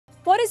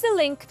What is the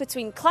link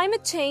between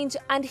climate change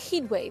and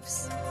heat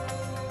waves?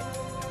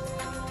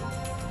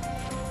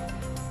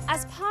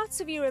 As parts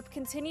of Europe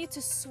continue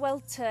to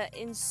swelter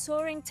in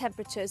soaring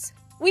temperatures,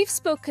 we've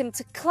spoken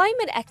to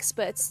climate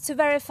experts to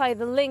verify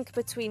the link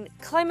between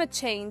climate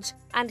change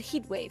and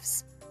heat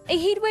waves. A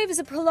heat wave is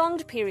a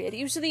prolonged period,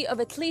 usually of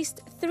at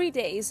least 3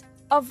 days,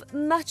 of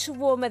much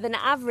warmer than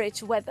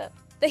average weather.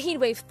 The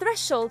heatwave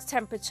threshold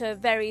temperature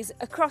varies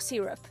across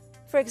Europe,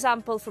 for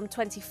example from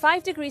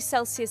 25 degrees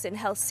Celsius in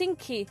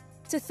Helsinki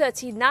to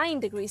 39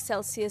 degrees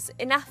Celsius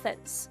in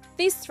Athens.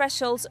 These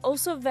thresholds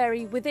also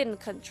vary within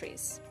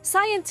countries.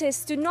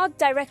 Scientists do not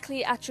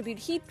directly attribute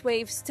heat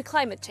waves to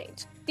climate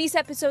change. These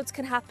episodes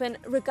can happen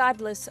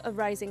regardless of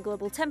rising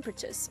global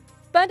temperatures.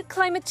 But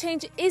climate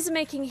change is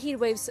making heat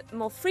waves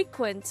more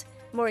frequent,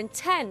 more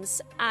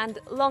intense, and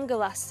longer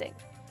lasting.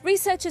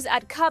 Researchers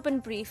at Carbon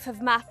Brief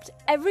have mapped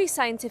every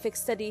scientific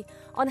study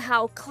on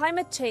how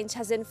climate change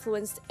has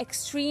influenced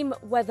extreme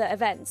weather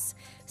events,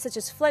 such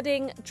as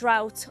flooding,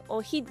 drought,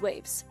 or heat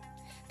waves.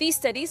 These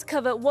studies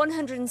cover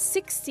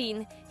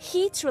 116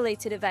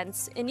 heat-related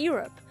events in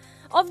Europe.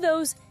 Of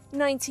those,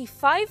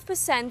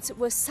 95%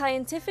 were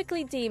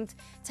scientifically deemed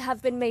to have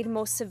been made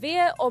more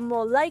severe or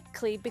more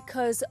likely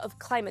because of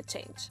climate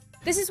change.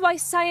 This is why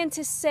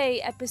scientists say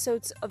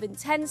episodes of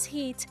intense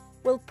heat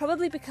will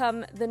probably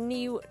become the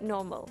new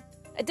normal.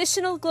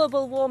 Additional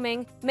global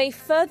warming may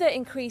further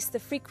increase the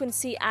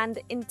frequency and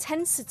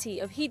intensity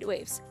of heat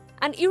waves,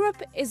 and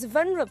Europe is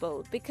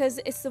vulnerable because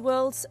it's the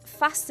world's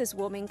fastest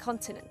warming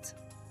continent.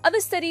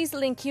 Other studies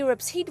link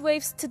Europe's heat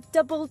waves to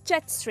double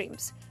jet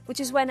streams, which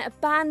is when a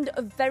band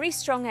of very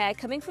strong air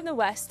coming from the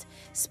west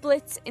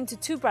splits into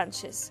two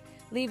branches,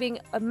 leaving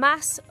a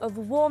mass of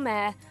warm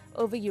air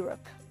over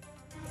Europe.